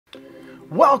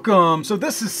Welcome! So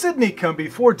this is Sidney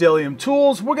Cumbie for Bdellium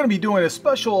Tools. We're going to be doing a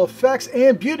special effects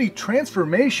and beauty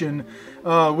transformation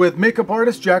with makeup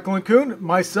artist Jacquelyn Coon,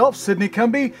 myself, Sidney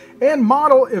Cumbie, and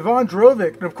model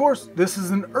Djurovic. And of course, this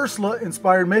is an Ursula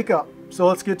inspired makeup. So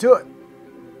let's get to it.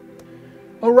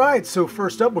 Alright, so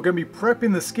first up we're going to be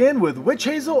prepping the skin with witch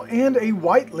hazel and a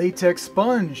white latex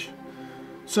sponge.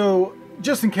 So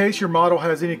just in case your model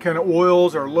has any kind of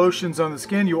oils or lotions on the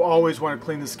skin, you always want to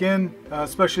clean the skin,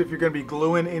 especially if you're going to be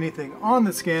gluing anything on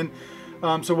the skin.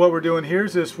 So what we're doing here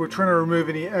is we're trying to remove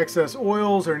any excess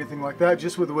oils or anything like that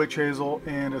just with witch hazel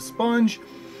and a sponge.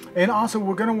 And also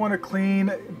we're going to want to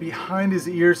clean behind his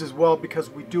ears as well, because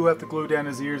we do have to glue down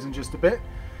his ears in just a bit.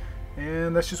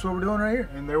 And that's just what we're doing right here.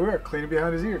 And there we are, cleaning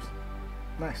behind his ears.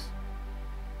 Nice.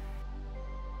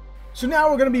 So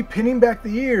now we're going to be pinning back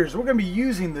the ears. We're going to be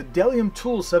using the Bdellium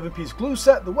Tools 7-piece glue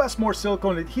set, the Westmore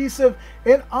silicone adhesive,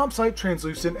 and Omsite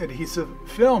translucent adhesive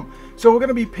film. So we're going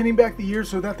to be pinning back the ears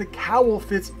so that the cowl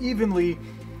fits evenly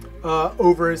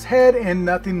over his head and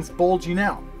nothing's bulging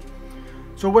out.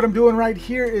 So what I'm doing right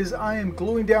here is I am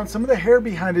gluing down some of the hair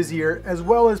behind his ear, as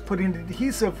well as putting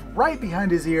adhesive right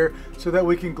behind his ear so that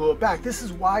we can glue it back. This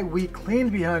is why we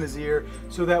cleaned behind his ear,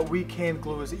 so that we can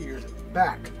glue his ears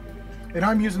back. And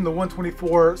I'm using the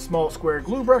 124 small square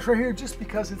glue brush right here just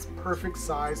because it's perfect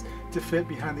size to fit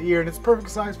behind the ear, and it's perfect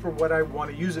size for what I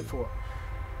want to use it for.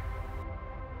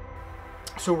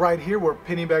 So right here we're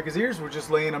pinning back his ears, we're just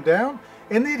laying them down,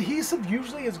 and the adhesive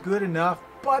usually is good enough,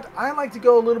 but I like to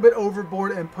go a little bit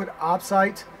overboard and put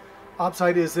Omsite.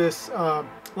 Omsite is this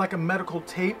like a medical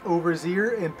tape over his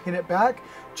ear, and pin it back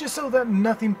just so that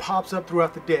nothing pops up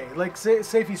throughout the day. Like say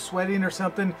if he's sweating or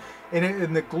something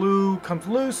and the glue comes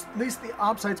loose, at least the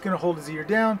Omsite's going to hold his ear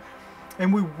down.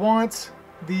 And we want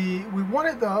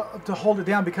it to hold it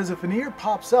down, because if an ear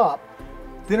pops up,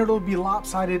 then it'll be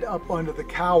lopsided up under the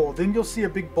cowl. Then you'll see a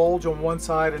big bulge on one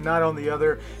side and not on the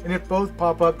other. And if both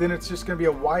pop up, then it's just going to be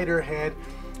a wider head.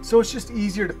 So it's just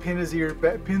easier to pin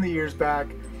the ears back,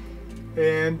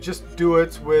 and just do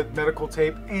it with medical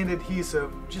tape and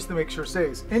adhesive just to make sure it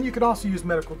stays. And you can also use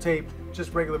medical tape,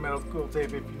 just regular medical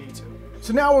tape if you need to.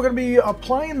 So now we're going to be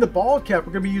applying the bald cap.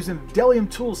 We're going to be using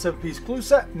Bdellium Tools 7-piece glue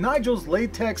set, Nigel's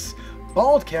latex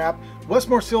bald cap,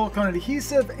 Westmore silicone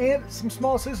adhesive, and some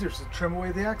small scissors to trim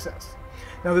away the excess.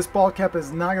 Now this bald cap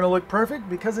is not going to look perfect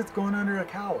because it's going under a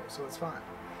cowl, so it's fine.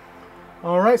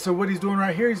 Alright, so what he's doing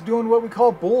right here, he's doing what we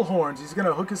call bull horns. He's going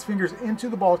to hook his fingers into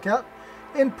the bald cap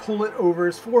and pull it over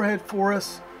his forehead for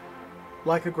us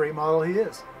like a great model he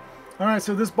is. Alright,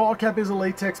 so this bald cap is a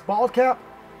latex bald cap,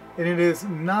 and it is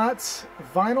not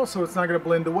vinyl, so it's not going to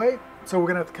blend away, so we're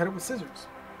going to have to cut it with scissors.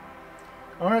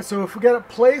 Alright, so if we got it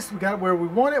placed, we got it where we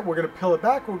want it, we're going to peel it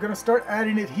back, we're going to start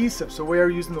adding adhesive. So we are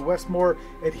using the Westmore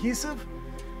adhesive,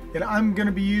 and I'm going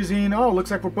to be using,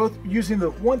 looks like we're both using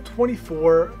the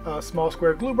 124 small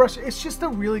square glue brush. It's just a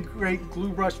really great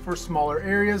glue brush for smaller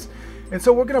areas. And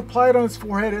so we're going to apply it on his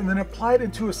forehead and then apply it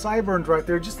into his sideburns right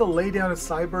there, just to lay down his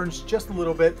sideburns just a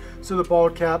little bit so the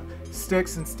bald cap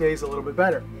sticks and stays a little bit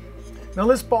better. Now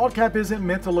this bald cap isn't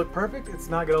meant to look perfect. It's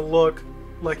not going to look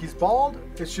like he's bald.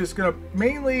 It's just going to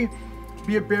mainly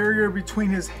be a barrier between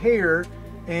his hair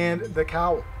and the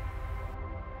cowl.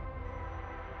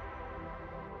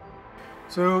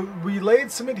 So we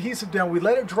laid some adhesive down, we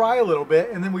let it dry a little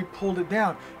bit, and then we pulled it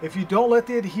down. If you don't let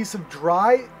the adhesive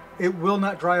dry, it will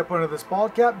not dry up under this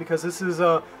bald cap, because this is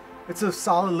it's a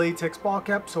solid latex bald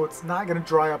cap, so it's not going to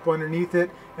dry up underneath it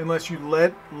unless you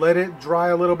let it dry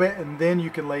a little bit, and then you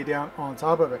can lay down on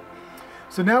top of it.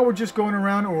 So now we're just going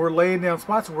around and we're laying down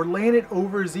spots. We're laying it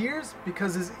over his ears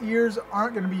because his ears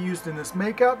aren't going to be used in this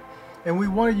makeup, and we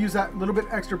want to use that little bit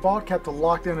extra bald cap to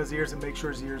lock down his ears and make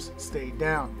sure his ears stay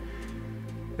down.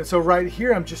 And so right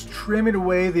here I'm just trimming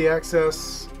away the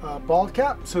excess bald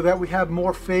cap so that we have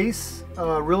more face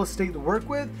real estate to work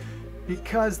with,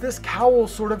 because this cowl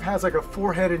sort of has like a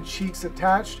forehead and cheeks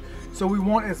attached, so we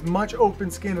want as much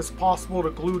open skin as possible to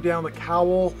glue down the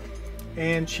cowl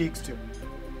and cheeks to.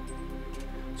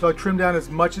 So I trim down as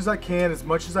much as I can, as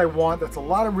much as I want. That's a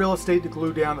lot of real estate to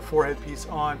glue down the forehead piece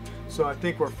on, so I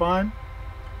think we're fine.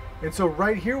 And so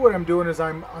right here what I'm doing is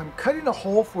I'm cutting a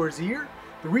hole for his ear.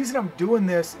 The reason I'm doing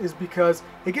this is because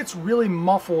it gets really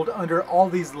muffled under all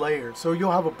these layers. So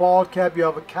you'll have a bald cap, you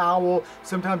have a cowl,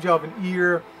 sometimes you'll have an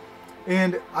ear,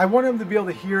 and I want him to be able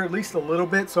to hear at least a little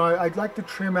bit, so I'd like to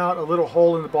trim out a little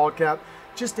hole in the bald cap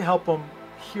just to help him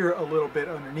hear a little bit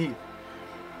underneath.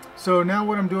 So now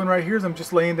what I'm doing right here is I'm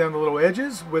just laying down the little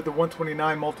edges with the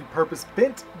 129 multi-purpose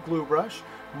bent glue brush.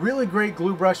 Really great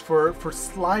glue brush for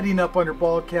sliding up under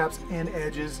bald caps and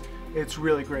edges. It's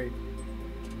really great.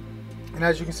 And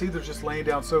as you can see, they're just laying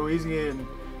down so easy, and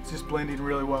it's just blending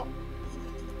really well.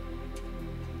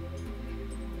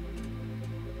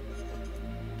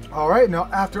 All right, now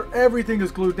after everything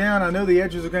is glued down, I know the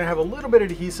edges are going to have a little bit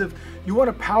of adhesive. You want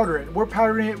to powder it. We're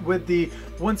powdering it with the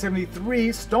 173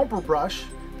 Stomper brush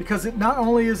because it not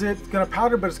only is it going to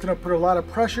powder, but it's going to put a lot of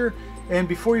pressure. And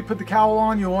before you put the cowl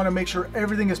on, you want to make sure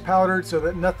everything is powdered so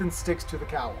that nothing sticks to the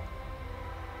cowl.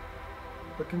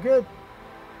 Looking good.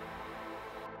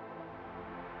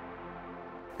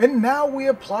 And now we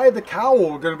apply the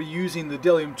cowl. We're going to be using the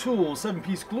Bdellium Tools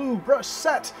 7-piece glue brush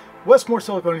set, Westmore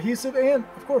silicone adhesive, and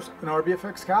of course an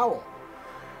RBFX cowl.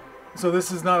 So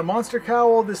this is not a monster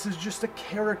cowl, this is just a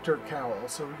character cowl,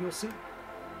 so you'll see.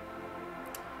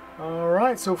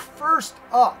 Alright, so first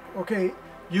up, okay,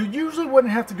 you usually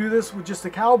wouldn't have to do this with just a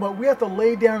cowl, but we have to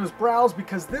lay down his brows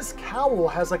because this cowl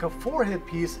has like a forehead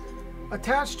piece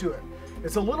attached to it.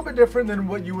 It's a little bit different than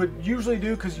what you would usually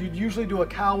do because you'd usually do a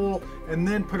cowl and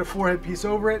then put a forehead piece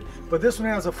over it. But this one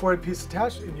has a forehead piece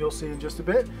attached, and you'll see in just a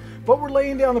bit. But we're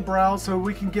laying down the brows so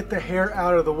we can get the hair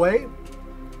out of the way.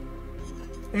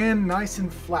 And nice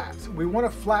and flat. We want a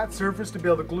flat surface to be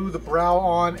able to glue the brow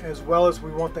on, as well as we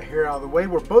want the hair out of the way.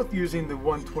 We're both using the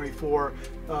 124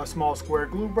 small square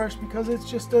glue brush because it's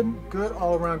just a good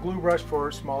all-around glue brush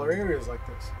for smaller areas like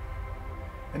this.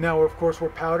 And now, of course, we're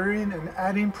powdering and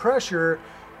adding pressure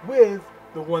with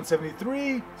the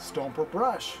 173 Stomper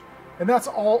brush. And that's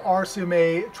all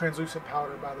RCMA translucent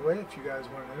powder, by the way, if you guys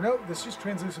wanted to know. This is just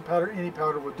translucent powder. Any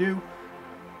powder will do.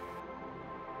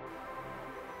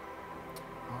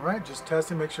 All right, just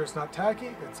testing, make sure it's not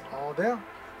tacky. It's all down.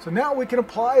 So now we can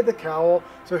apply the cowl.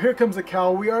 So here comes the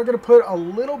cowl. We are going to put a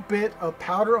little bit of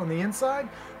powder on the inside.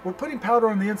 We're putting powder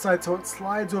on the inside so it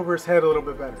slides over his head a little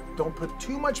bit better. Don't put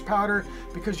too much powder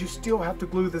because you still have to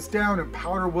glue this down, and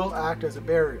powder will act as a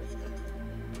barrier.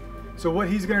 So what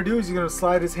he's going to do is he's going to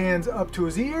slide his hands up to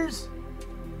his ears,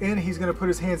 and he's going to put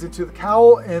his hands into the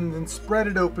cowl and then spread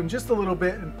it open just a little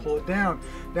bit and pull it down.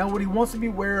 Now what he wants to be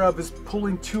aware of is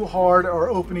pulling too hard or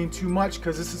opening too much,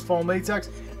 because this is foam latex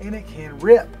and it can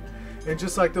rip. And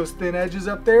just like those thin edges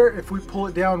up there, if we pull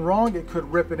it down wrong, it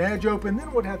could rip an edge open.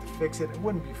 Then we'd have to fix it. It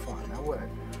wouldn't be fun, now would it?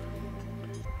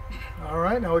 All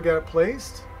right, now we got it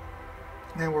placed.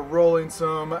 And we're rolling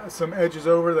some edges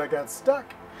over that got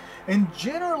stuck. And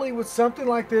generally with something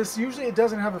like this, usually it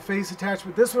doesn't have a face attached,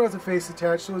 but this one has a face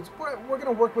attached, so we're going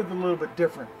to work with it a little bit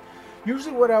different.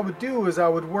 Usually what I would do is I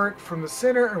would work from the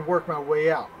center and work my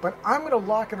way out. But I'm going to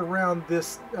lock it around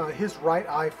this his right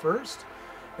eye first.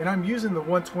 And I'm using the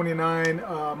 129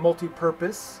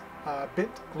 multi-purpose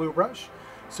bent glue brush,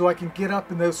 so I can get up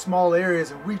in those small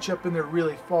areas and reach up in there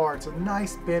really far. It's a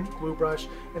nice bent glue brush,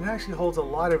 and it actually holds a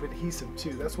lot of adhesive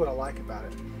too. That's what I like about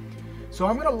it. So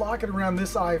I'm going to lock it around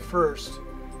this eye first,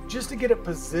 just to get it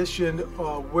positioned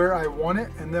where I want it,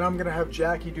 and then I'm going to have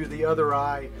Jackie do the other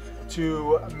eye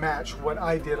to match what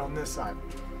I did on this side.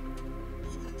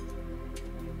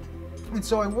 And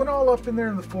so I went all up in there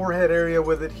in the forehead area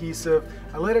with adhesive.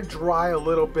 I let it dry a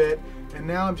little bit, and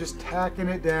now I'm just tacking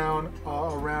it down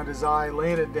around his eye,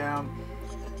 laying it down.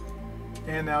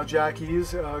 And now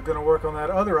Jackie's going to work on that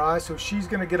other eye, so she's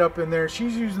going to get up in there.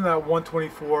 She's using that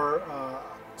 124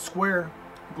 square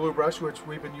glue brush, which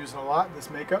we've been using a lot in this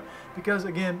makeup, because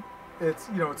again, it's,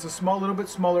 you know, it's a little bit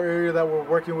smaller area that we're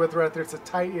working with right there. It's a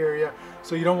tight area,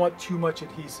 so you don't want too much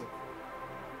adhesive.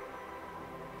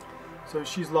 So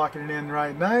she's locking it in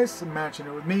right nice and matching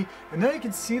it with me. And now you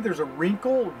can see there's a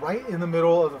wrinkle right in the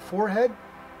middle of the forehead.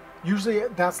 Usually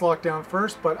that's locked down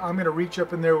first, but I'm going to reach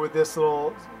up in there with this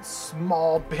little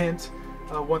small bent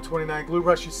 129 glue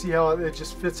brush. You see how it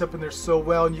just fits up in there so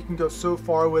well, and you can go so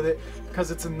far with it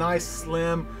because it's a nice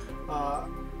slim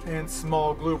and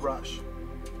small glue brush.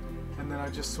 And then I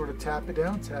just sort of tap it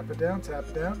down, tap it down, tap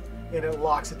it down, and it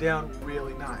locks it down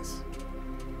really nice.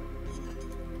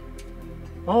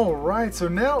 All right, so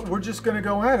now we're just going to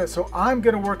go at it. So I'm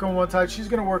going to work on one side, she's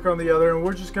going to work on the other, and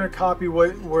we're just going to copy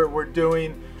what we're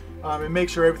doing and make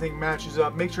sure everything matches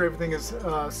up, make sure everything is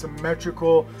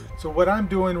symmetrical. So what I'm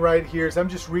doing right here is I'm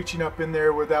just reaching up in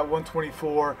there with that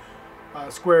 124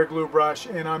 square glue brush,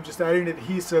 and I'm just adding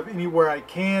adhesive anywhere I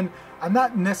can. I'm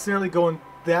not necessarily going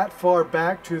that far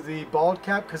back to the bald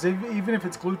cap, because even if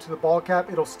it's glued to the bald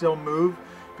cap, it'll still move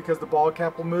because the bald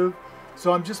cap will move.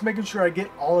 So I'm just making sure I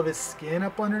get all of his skin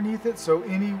up underneath it. So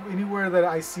anywhere that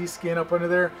I see skin up under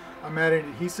there, I'm adding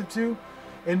adhesive to.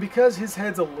 And because his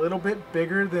head's a little bit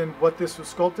bigger than what this was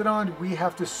sculpted on, we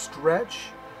have to stretch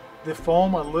the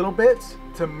foam a little bit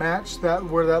to match that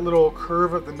where that little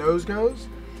curve of the nose goes.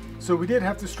 So we did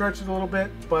have to stretch it a little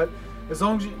bit, but as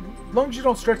long as you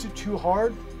don't stretch it too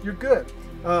hard, you're good.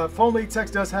 Foam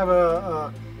latex does have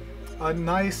a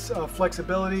nice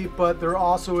flexibility, but there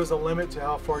also is a limit to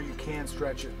how far you can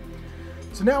stretch it.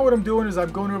 So now what I'm doing is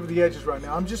I'm going over the edges right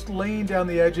now. I'm just laying down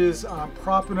the edges. I'm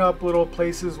propping up little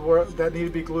places that need to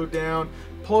be glued down,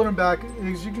 pulling them back.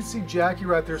 As you can see, Jackie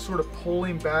right there sort of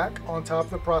pulling back on top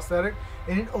of the prosthetic,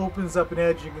 and it opens up an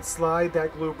edge. You can slide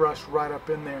that glue brush right up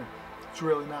in there. It's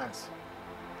really nice.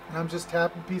 And I'm just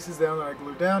tapping pieces down that I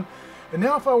glued down. And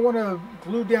now if I want to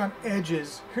glue down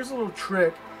edges, here's a little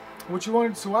trick. What you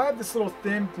want, so I have this little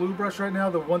thin glue brush right now,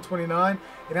 the 129,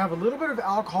 and I have a little bit of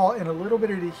alcohol and a little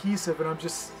bit of adhesive, and I'm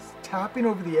just tapping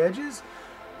over the edges.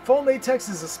 Foam latex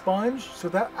is a sponge, so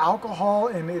that alcohol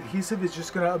and adhesive is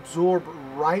just going to absorb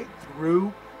right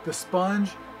through the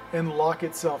sponge and lock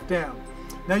itself down.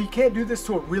 Now you can't do this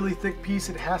to a really thick piece.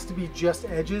 It has to be just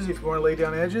edges if you want to lay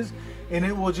down edges, and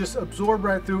it will just absorb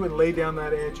right through and lay down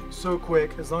that edge so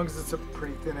quick, as long as it's a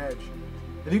pretty thin edge.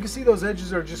 And you can see those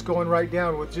edges are just going right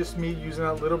down with just me using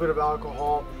a little bit of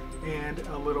alcohol and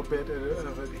a little bit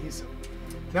of adhesive.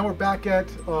 Now we're back at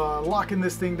locking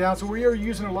this thing down. So we are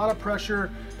using a lot of pressure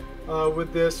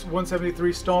with this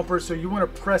 173 stomper. So you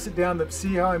want to press it down to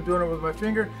see how I'm doing it with my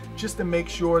finger, just to make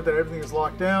sure that everything is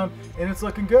locked down, and it's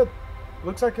looking good.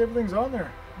 Looks like everything's on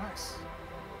there. Nice.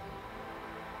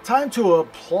 Time to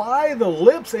apply the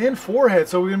lips and forehead.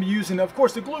 So we're going to be using, of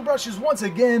course, the glue brushes once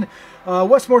again,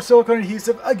 Westmore silicone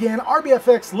adhesive, again,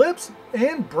 RBFX lips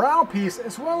and brow piece,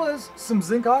 as well as some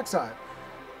zinc oxide.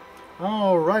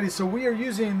 Alrighty, so we are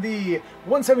using the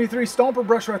 173 stomper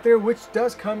brush right there, which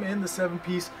does come in the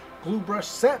 7-piece glue brush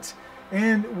set.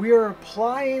 And we are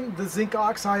applying the zinc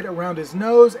oxide around his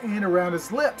nose and around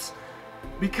his lips.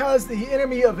 Because the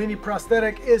enemy of any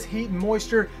prosthetic is heat and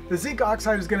moisture, the zinc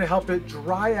oxide is going to help it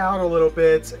dry out a little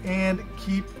bit and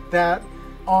keep that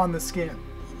on the skin.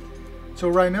 So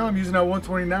right now I'm using that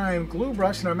 129 glue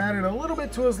brush, and I'm adding a little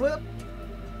bit to his lip.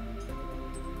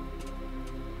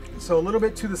 So a little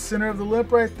bit to the center of the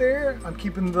lip right there. I'm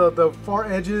keeping the far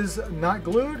edges not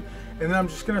glued, and then I'm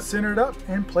just going to center it up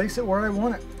and place it where I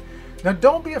want it. Now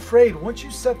don't be afraid, once you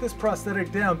set this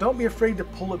prosthetic down, don't be afraid to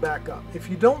pull it back up.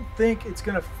 If you don't think it's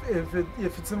gonna,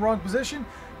 if it's in the wrong position,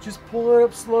 just pull it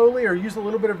up slowly, or use a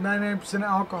little bit of 99%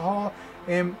 alcohol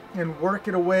and work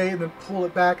it away, and then pull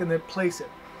it back and then place it.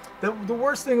 The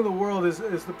worst thing in the world is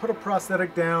to put a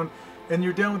prosthetic down and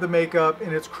you're done with the makeup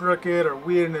and it's crooked or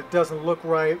weird and it doesn't look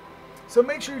right. So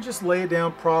make sure you just lay it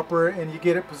down proper and you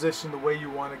get it positioned the way you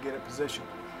want to get it positioned.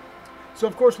 So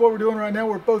of course what we're doing right now,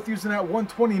 we're both using that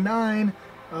 129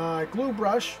 glue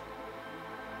brush,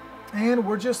 and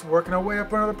we're just working our way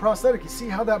up under the prosthetic. You see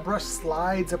how that brush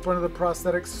slides up under the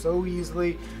prosthetic so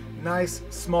easily. Nice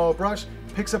small brush,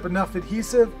 picks up enough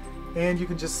adhesive, and you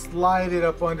can just slide it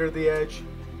up under the edge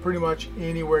pretty much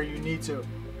anywhere you need to.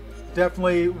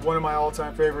 Definitely one of my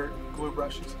all-time favorite glue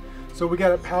brushes. So we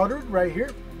got it powdered right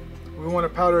here. We want to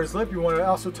powder his lip. You want to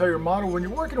also tell your model when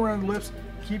you're working around the lips,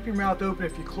 keep your mouth open.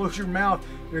 If you close your mouth,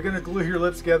 you're going to glue your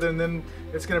lips together, and then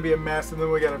it's going to be a mess, and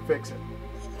then we got to fix it.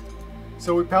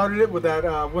 So we powdered it with that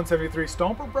 173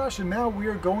 stomper brush, and now we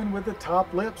are going with the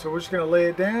top lip. So we're just going to lay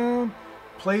it down,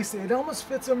 place it. It almost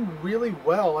fits him really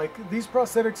well. Like, these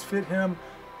prosthetics fit him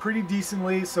pretty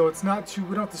decently, so it's not too,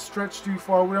 we don't have to stretch too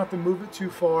far, we don't have to move it too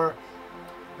far.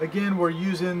 Again, we're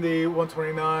using the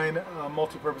 129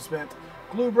 multi-purpose bent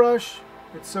glue brush.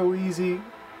 It's so easy.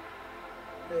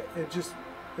 It's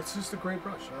just a great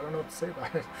brush. I don't know what to say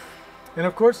about it. And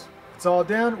of course, it's all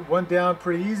down. One down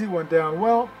pretty easy, one down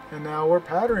well, and now we're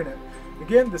powdering it.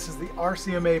 Again, this is the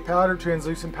RCMA powder,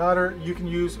 translucent powder. You can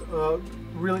use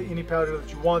really any powder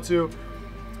that you want to.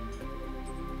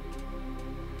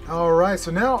 All right,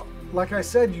 so now, like I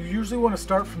said, you usually want to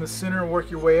start from the center and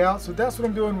work your way out. So that's what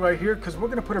I'm doing right here, because we're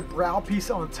going to put a brow piece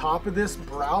on top of this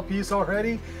brow piece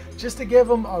already, just to give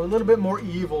them a little bit more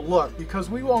evil look, because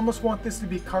we almost want this to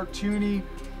be cartoony,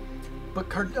 but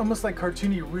almost like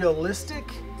cartoony realistic.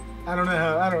 I don't know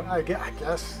how, I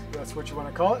guess that's what you want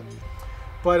to call it.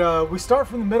 But we start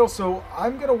from the middle, so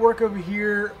I'm going to work over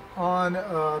here on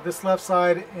this left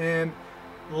side and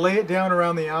lay it down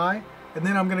around the eye. And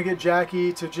then I'm going to get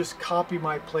Jackie to just copy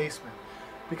my placement,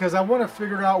 because I want to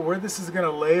figure out where this is going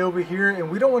to lay over here, and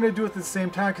we don't want to do it at the same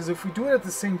time, because if we do it at the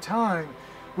same time,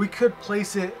 we could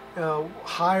place it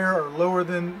higher or lower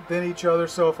than each other.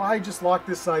 So if I just lock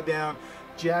this side down,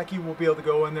 Jackie will be able to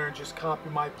go in there and just copy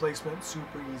my placement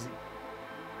super easy.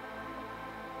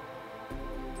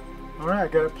 All right, I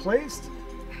got it placed.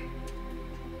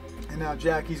 And now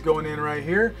Jackie's going in right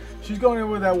here. She's going in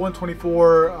with that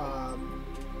 124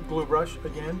 glue brush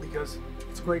again, because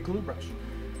it's a great glue brush.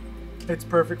 It's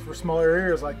perfect for smaller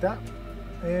areas like that.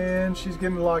 and she's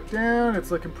getting locked down.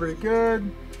 It's looking pretty good.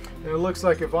 And it looks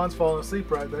like Yvonne's falling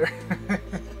asleep right there.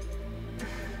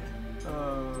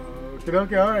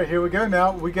 Okay, all right, here we go.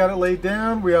 Now we got it laid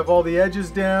down. We have all the edges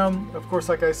down. Of course,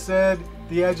 like I said,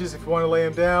 the edges, if you want to lay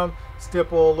them down,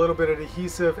 stipple a little bit of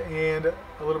adhesive and a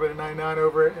little bit of 99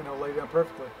 over it, and it'll lay down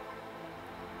perfectly.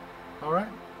 All right,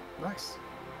 nice.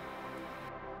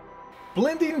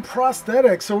 Blending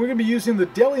prosthetics. So we're going to be using the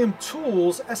Bdellium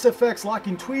Tools SFX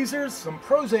locking tweezers, some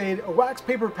Pros-Aid, a wax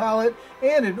paper palette,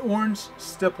 and an orange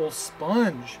stipple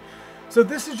sponge. So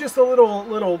this is just a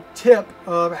little tip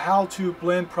of how to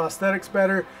blend prosthetics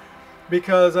better,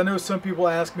 because I know some people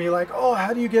ask me like, oh,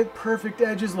 how do you get perfect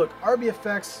edges? Look,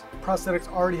 RBFX prosthetics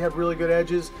already have really good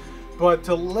edges, but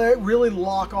to really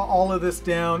lock all of this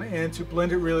down and to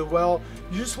blend it really well,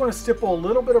 you just want to stipple a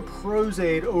little bit of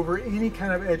Pros-Aid over any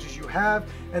kind of edges you have,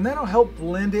 and that'll help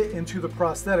blend it into the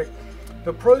prosthetic.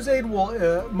 The Pros-Aid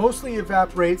will mostly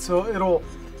evaporate, so it'll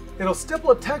stipple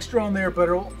a texture on there, but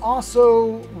it'll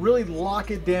also really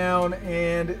lock it down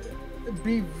and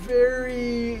be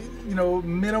very,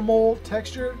 minimal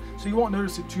texture, so you won't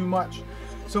notice it too much.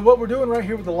 So what we're doing right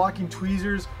here with the locking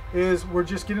tweezers is we're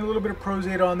just getting a little bit of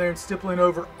Pros-Aid on there and stippling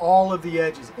over all of the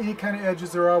edges. Any kind of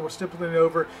edges there are, we're stippling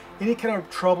over. Any kind of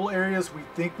trouble areas we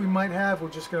think we might have, we're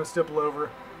just going to stipple over.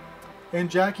 And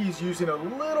Jackie's using a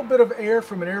little bit of air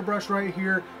from an airbrush right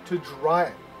here to dry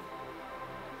it.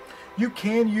 You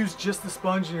can use just the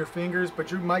sponge in your fingers,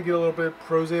 but you might get a little bit of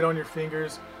Pros-Aid on your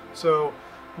fingers. So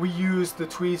we use the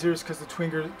tweezers because the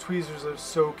tweezers are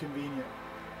so convenient.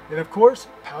 And of course,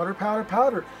 powder, powder,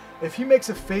 powder. If he makes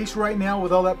a face right now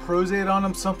with all that Pros-Aid on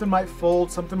him, something might fold,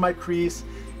 something might crease,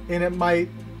 and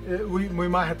we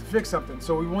might have to fix something.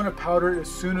 So we want to powder it as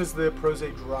soon as the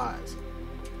Pros-Aid dries.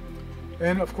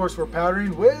 And of course, we're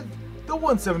powdering with the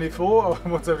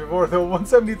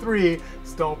 173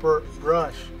 Stomper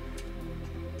brush.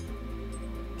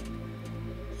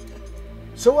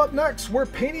 So up next, we're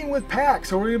painting with PAX.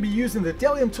 So we're going to be using the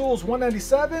Bdellium Tools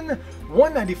 197,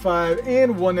 195,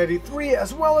 and 193,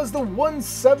 as well as the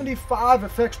 175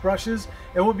 effects brushes.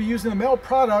 And we'll be using the Mel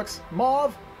Products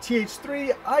Mauve,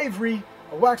 TH3, Ivory,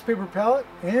 a wax paper palette,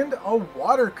 and a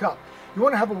water cup. You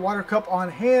want to have a water cup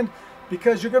on hand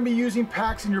because you're going to be using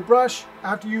PAX in your brush.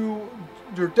 After you're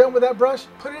done with that brush,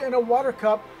 put it in a water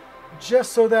cup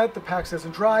just so that the PAX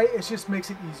doesn't dry. It just makes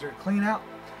it easier to clean out.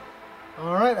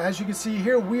 All right, as you can see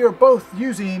here, we are both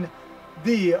using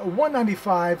the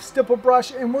 195 stipple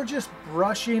brush, and we're just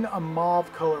brushing a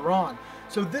mauve color on.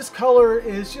 So this color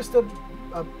is just a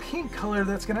pink color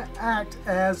that's going to act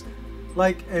as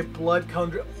like a blood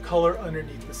color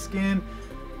underneath the skin.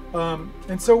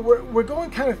 And so we're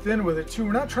going kind of thin with it too.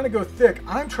 We're not trying to go thick.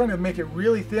 I'm trying to make it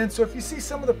really thin. So if you see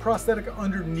some of the prosthetic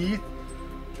underneath,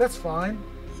 that's fine.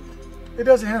 It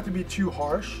doesn't have to be too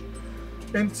harsh.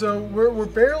 And so we're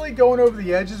barely going over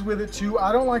the edges with it too.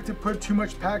 I don't like to put too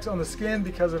much PAX on the skin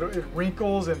because it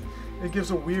wrinkles and it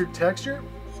gives a weird texture.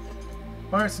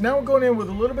 All right, so now we're going in with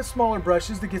a little bit smaller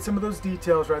brushes to get some of those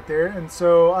details right there. And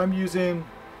so I'm using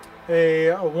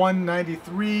a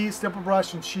 193 stipple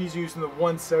brush, and she's using the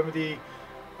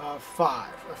 175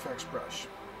 effects brush.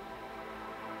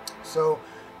 So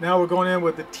now we're going in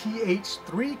with the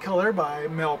TH3 color by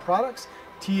Mel Products.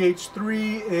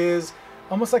 TH3 is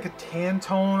almost like a tan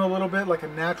tone, a little bit like a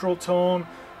natural tone,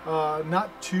 not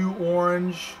too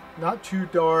orange, not too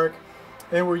dark.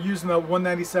 And we're using the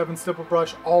 197 stipple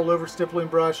brush, all over stippling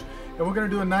brush, and we're going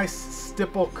to do a nice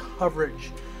stipple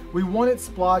coverage. We want it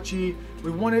splotchy,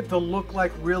 we want it to look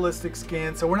like realistic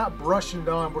skin, so we're not brushing it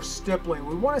on, we're stippling.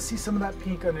 We want to see some of that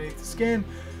pink underneath the skin.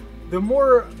 The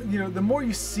more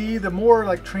you see, the more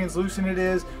like translucent it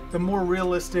is, the more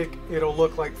realistic it'll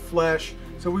look like flesh.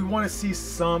 So we want to see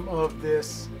some of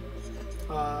this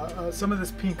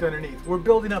pink underneath. We're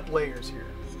building up layers here.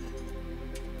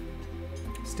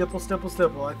 Stipple, stipple,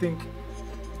 stipple. I think,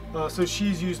 so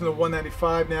she's using the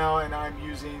 195 now, and I'm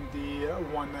using the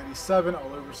 197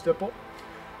 all over stipple.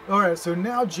 All right, so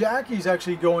now Jackie's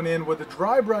actually going in with the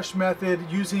dry brush method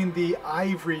using the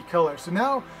ivory color. So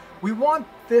now we want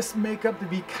this makeup to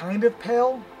be kind of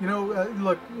pale.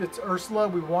 Look, it's Ursula.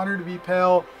 We want her to be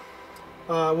pale.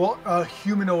 A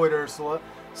humanoid Ursula.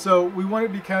 So we want it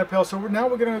to be kind of pale. So now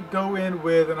we're going to go in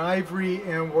with an ivory,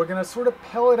 and we're going to sort of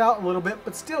pale it out a little bit,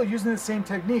 but still using the same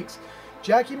techniques.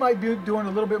 Jackie might be doing a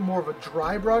little bit more of a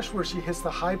dry brush where she hits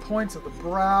the high points of the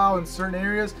brow in certain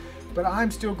areas, but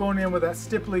I'm still going in with that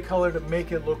stipply color to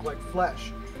make it look like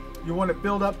flesh. You want to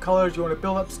build up colors, you want to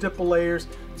build up stipple layers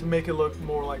to make it look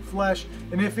more like flesh.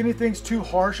 And if anything's too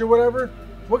harsh or whatever,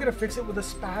 we're gonna fix it with a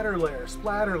splatter layer.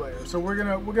 So we're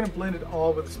gonna blend it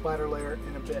all with a splatter layer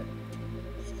in a bit.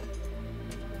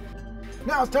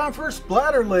 Now it's time for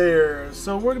splatter layers.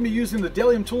 So we're going to be using the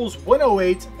Bdellium Tools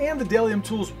 108 and the Bdellium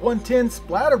Tools 110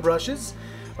 splatter brushes.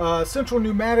 Central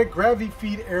pneumatic gravity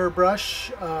feed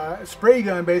airbrush, spray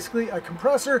gun basically, a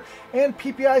compressor, and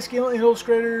PPI Skin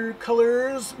Illustrator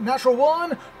colors, natural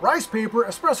 1, rice paper,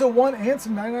 espresso 1, and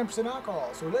some 99% alcohol.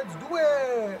 So let's do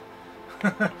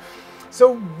it!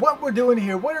 So what we're doing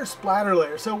here, what are splatter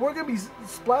layers? So we're going to be,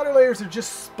 splatter layers are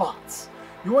just spots.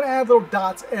 You want to add little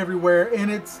dots everywhere, and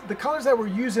it's the colors that we're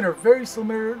using are very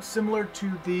similar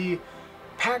to the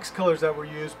PAX colors that were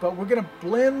used, but we're going to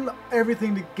blend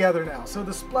everything together now. So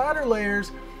the splatter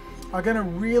layers are going to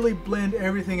really blend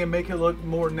everything and make it look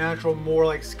more natural, more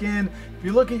like skin. If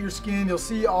you look at your skin, you'll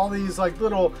see all these like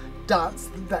little dots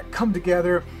that come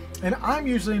together. And I'm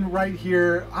using right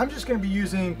here, I'm just going to be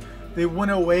using the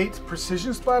 108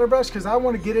 precision splatter brush because I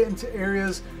want to get it into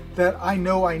areas that I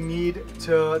know I need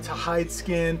to hide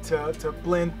skin, to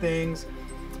blend things.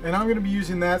 And I'm going to be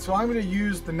using that. So I'm going to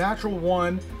use the natural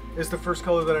 1 is the first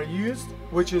color that I used,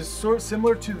 which is sort of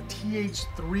similar to the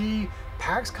TH3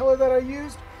 PAX color that I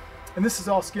used. And this is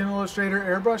all Skin Illustrator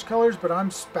airbrush colors, but I'm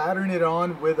spattering it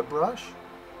on with a brush.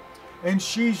 And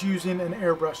she's using an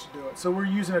airbrush to do it. So we're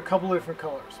using a couple of different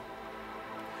colors.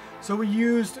 So we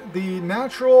used the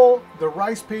natural, the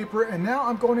rice paper, and now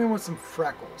I'm going in with some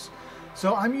freckles.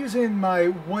 So I'm using my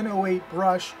 108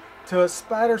 brush to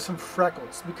spatter some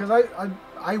freckles because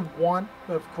I want,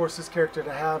 of course, this character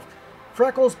to have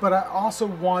freckles, but I also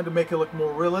want to make it look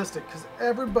more realistic because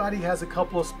everybody has a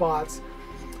couple of spots,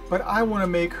 but I want to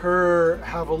make her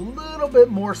have a little bit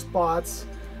more spots,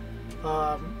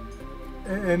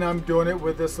 and I'm doing it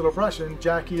with this little brush, and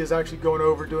Jackie is actually going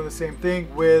over doing the same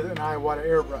thing with an Iwata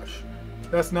airbrush.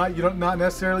 That's not, not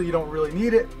necessarily, you don't really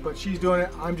need it, but she's doing it.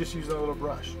 I'm just using a little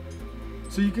brush.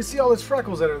 So you can see all those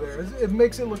freckles that are there. It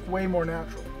makes it look way more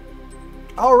natural.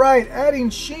 All right, adding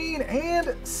sheen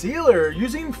and sealer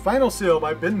using Final Seal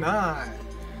by Ben Nye.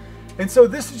 And so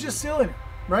this is just sealing it,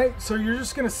 right? So you're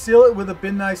just gonna seal it with a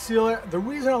Ben Nye sealer. The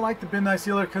reason I like the Ben Nye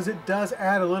sealer because it does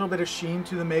add a little bit of sheen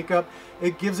to the makeup.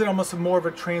 It gives it almost more of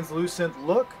a translucent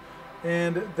look.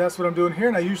 And that's what I'm doing here.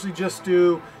 And I usually just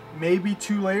do maybe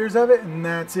 2 layers of it, and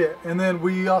that's it. And then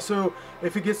we also,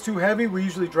 if it gets too heavy, we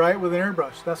usually dry it with an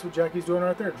airbrush. That's what Jackie's doing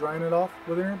right there, drying it off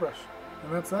with an airbrush.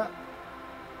 And that's that.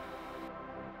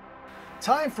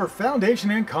 Time for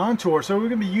foundation and contour. So we're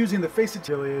going to be using the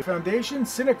Faceatelier foundation,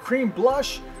 Senna Cream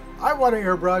blush, Iwata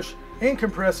airbrush, and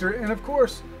compressor, and of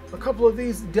course a couple of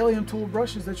these Bdellium tool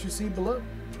brushes that you see below.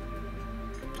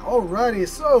 Alrighty,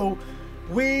 so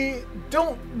we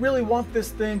don't really want this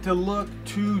thing to look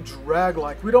too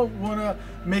drag-like. We don't want to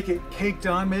make it caked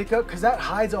on makeup because that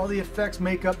hides all the effects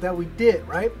makeup that we did,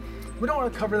 right? We don't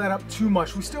want to cover that up too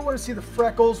much. We still want to see the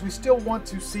freckles. We still want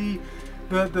to see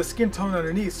the skin tone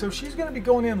underneath. So she's going to be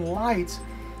going in light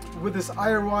with this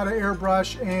Iwata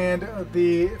airbrush and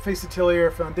the Faceatelier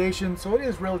foundation. So it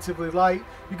is relatively light.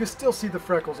 You can still see the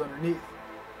freckles underneath.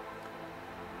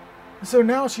 So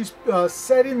now she's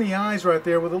setting the eyes right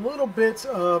there with a little bit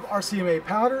of RCMA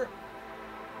powder.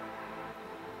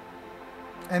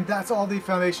 And that's all the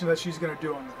foundation that she's going to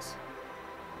do on this.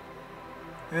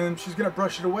 And she's going to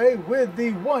brush it away with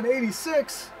the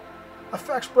 186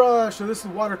 effects brush. So this is a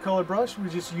watercolor brush. We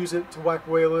just use it to wipe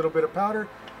away a little bit of powder.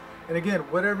 And again,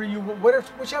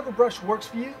 whichever brush works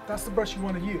for you, that's the brush you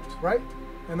want to use, right?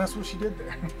 And that's what she did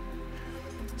there.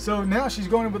 So now she's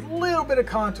going in with a little bit of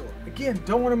contour. Again,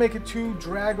 don't want to make it too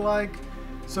drag-like.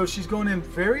 So she's going in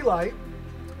very light.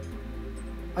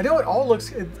 I know it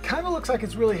kind of looks like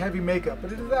it's really heavy makeup,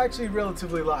 but it is actually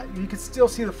relatively light. You can still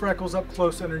see the freckles up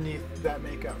close underneath that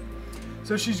makeup.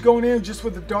 So she's going in just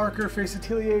with the darker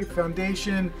Faceatelier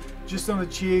foundation, just on the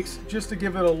cheeks, just to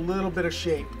give it a little bit of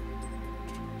shape.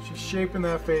 She's shaping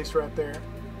that face right there.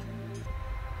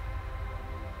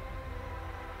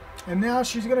 And now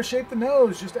she's going to shape the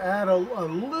nose, just to add a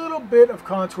little bit of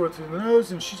contour to the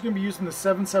nose, and she's going to be using the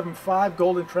 775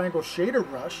 Golden Triangle Shader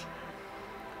Brush.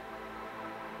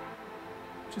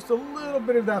 Just a little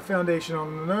bit of that foundation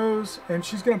on the nose, and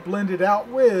she's going to blend it out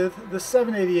with the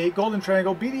 788 Golden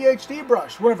Triangle BDHD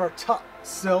brush, one of our top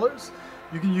sellers.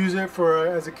 You can use it for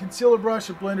as a concealer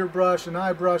brush, a blender brush, an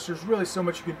eye brush. There's really so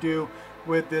much you can do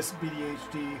with this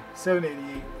BDHD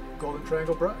 788 Golden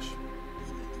Triangle brush.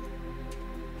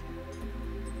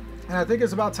 And I think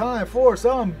it's about time for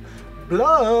some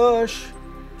blush.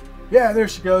 Yeah, there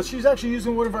she goes. She's actually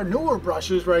using one of our newer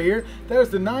brushes right here. There's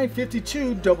the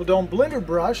 952 Double Dome Blender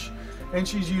brush. And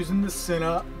she's using the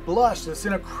Senna blush, the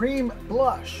Senna Cream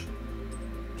blush.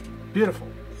 Beautiful.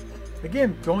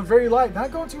 Again, going very light,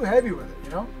 not going too heavy with it, you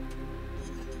know?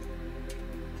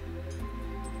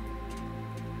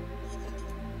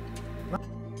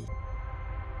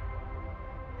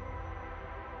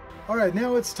 Alright,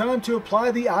 now it's time to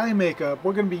apply the eye makeup.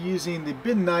 We're going to be using the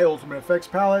Bdellium Ultimate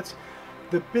FX palette,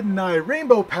 the Bdellium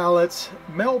Rainbow palettes,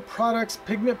 Mel Products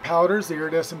Pigment Powders, the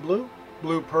Iridescent Blue,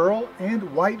 Blue Pearl,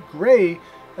 and White Gray,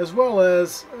 as well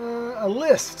as a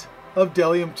list of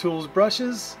Bdellium Tools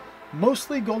brushes,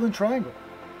 mostly Golden Triangle.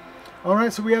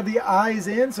 Alright, so we have the eyes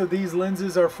in, so these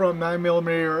lenses are from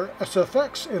 9mm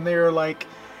SFX, and they are like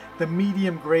the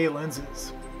medium gray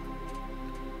lenses.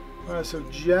 Alright, so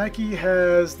Jackie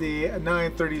has the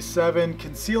 937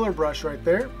 concealer brush right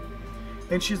there,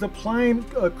 and she's applying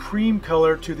a cream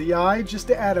color to the eye just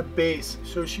to add a base.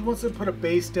 So she wants to put a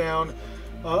base down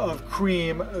of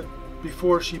cream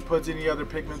before she puts any other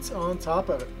pigments on top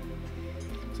of it.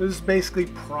 So this is basically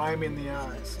priming the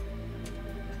eyes.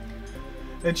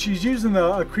 And she's using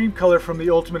a cream color from the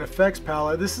Ultimate Effects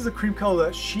palette. This is a cream color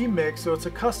that she mixed, so it's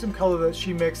a custom color that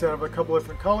she mixed out of a couple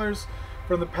different colors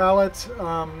from the palette.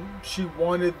 She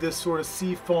wanted this sort of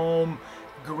seafoam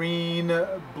green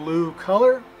blue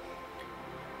color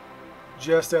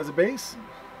just as a base.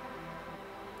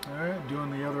 Alright,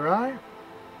 doing the other eye.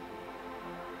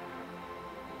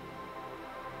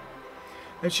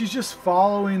 And she's just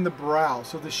following the brow.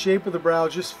 So the shape of the brow,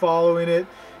 just following it.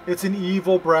 It's an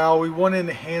evil brow. We want to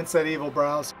enhance that evil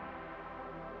brow.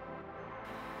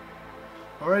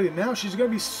 Alrighty, now she's going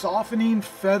to be softening,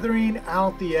 feathering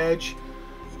out the edge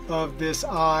of this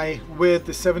eye with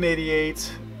the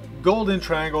 788 Golden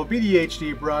Triangle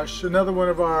BDHD brush. Another one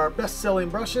of our best-selling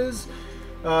brushes.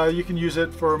 You can use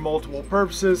it for multiple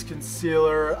purposes.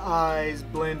 Concealer, eyes,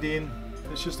 blending.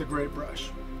 It's just a great brush.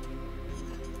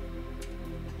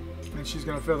 And she's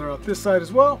going to feather out this side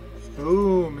as well.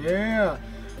 Boom, yeah.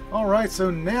 Alright,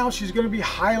 so now she's going to be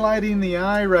highlighting the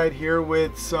eye right here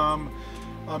with some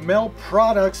Mel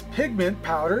Products pigment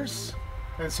powders.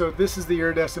 And so this is the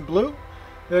Iridescent Blue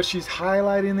that she's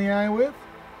highlighting the eye with.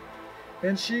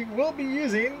 And she will be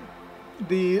using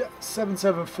the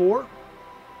 774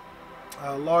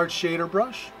 large shader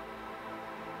brush.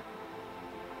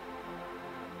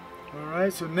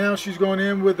 Alright, so now she's going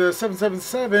in with the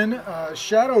 777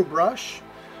 shadow brush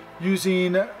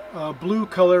using blue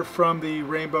color from the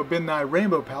Bdellium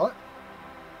Rainbow palette.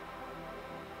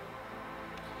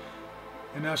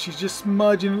 And now she's just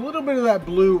smudging a little bit of that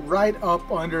blue right up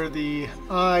under the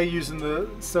eye using the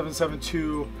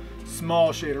 772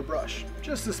 small shader brush.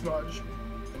 Just a smudge.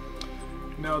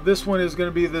 Now this one is going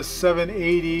to be the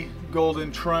 780 Golden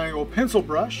Triangle pencil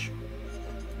brush.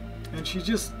 And she's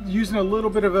just using a little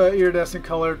bit of an iridescent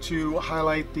color to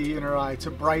highlight the inner eye,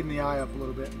 to brighten the eye up a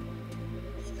little bit.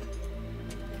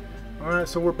 Alright,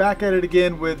 so we're back at it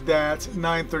again with that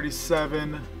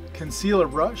 937 concealer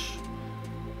brush.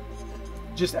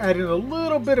 Just adding a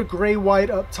little bit of gray-white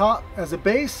up top as a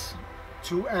base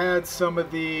to add some of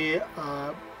the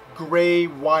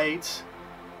gray-white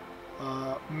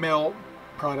Mel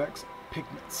Products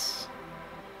pigments.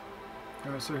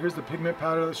 Alright, so here's the pigment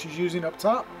powder that she's using up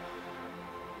top.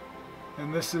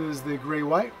 And this is the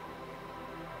gray-white.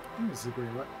 I think this is the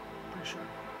gray-white, pretty sure.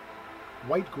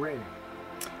 White-gray.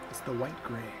 It's the white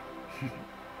gray.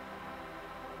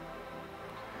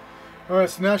 Alright,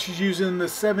 so now she's using the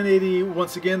 780,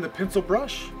 once again, the pencil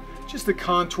brush, just to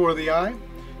contour the eye,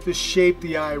 to shape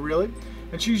the eye really.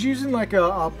 And she's using like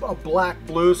a black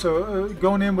blue, so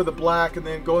going in with a black and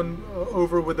then going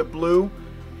over with a blue.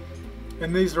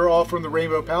 And these are all from the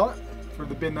Rainbow palette, for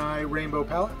the Bdellium Rainbow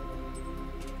palette.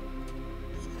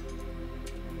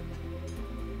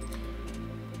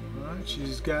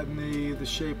 She's gotten the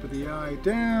shape of the eye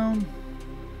down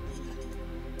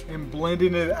and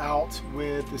blending it out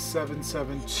with the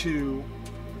 772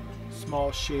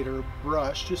 small shader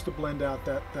brush just to blend out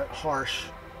that harsh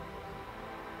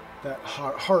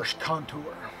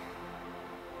contour.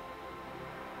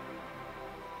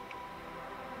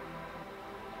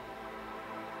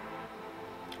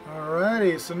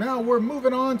 Alrighty, so now we're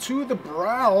moving on to the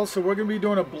brow. So we're going to be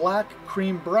doing a black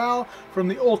cream brow from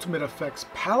the Ultimate Effects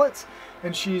palette.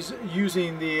 And she's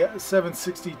using the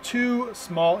 762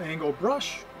 small angle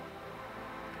brush.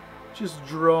 Just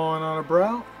drawing on a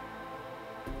brow.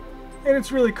 And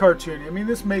it's really cartoony. I mean,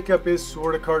 this makeup is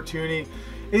sort of cartoony.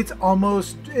 It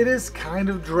is kind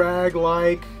of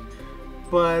drag-like.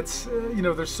 But, you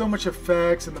know, there's so much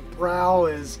effects and the brow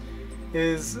is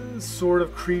sort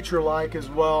of creature-like as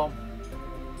well.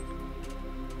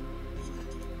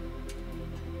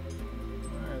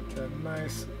 Alright, that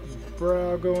nice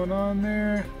brow going on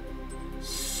there.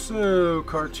 So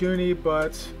cartoony,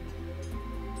 but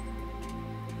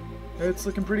it's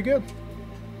looking pretty good.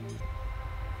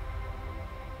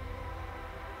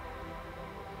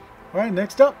 Alright,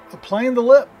 next up, applying the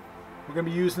lip We're going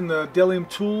to be using the Bdellium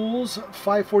Tools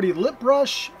 540 lip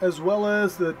brush as well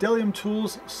as the Bdellium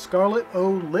Tools Scarlet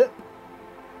O lip.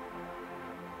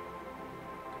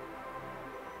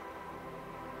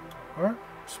 Alright,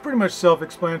 it's pretty much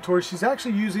self-explanatory. She's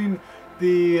actually using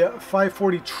the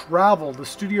 540 Travel, the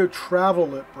Studio Travel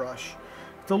lip brush.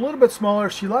 It's a little bit smaller.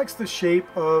 She likes the shape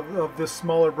of this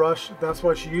smaller brush. That's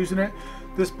why she's using it.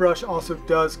 This brush also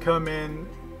does come in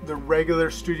the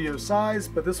regular studio size,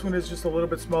 but this one is just a little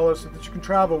bit smaller so that you can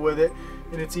travel with it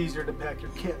and it's easier to pack your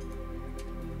kit.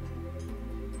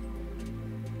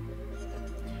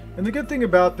 And the good thing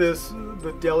about this,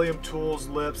 the Bdellium Tools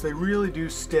lips, they really do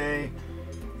stay.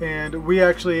 And we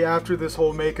actually, after this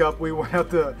whole makeup, we went out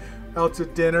to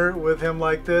dinner with him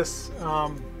like this,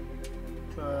 and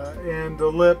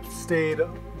the lip stayed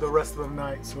the rest of the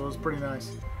night, so it was pretty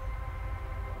nice.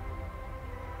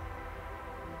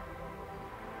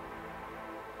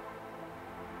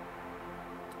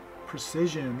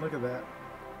 Precision, look at that.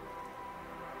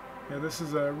 Yeah, this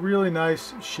is a really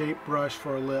nice shape brush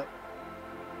for a lip.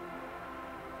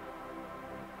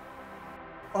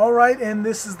 Alright, and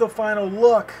this is the final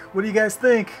look. What do you guys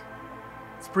think?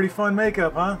 It's pretty fun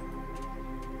makeup, huh?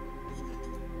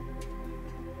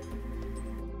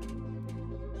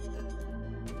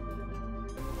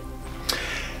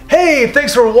 Hey,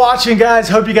 thanks for watching, guys.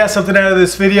 Hope you got something out of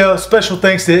this video. Special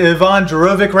thanks to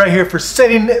Djurovic right here for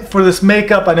setting for this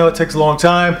makeup. I know it takes a long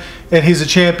time, and he's a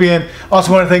champion.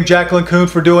 Also want to thank Jacquelyn Coon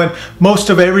for doing most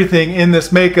of everything in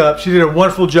this makeup. She did a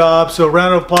wonderful job, so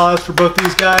round of applause for both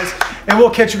these guys. And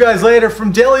we'll catch you guys later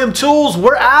from Bdellium Tools.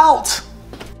 We're out!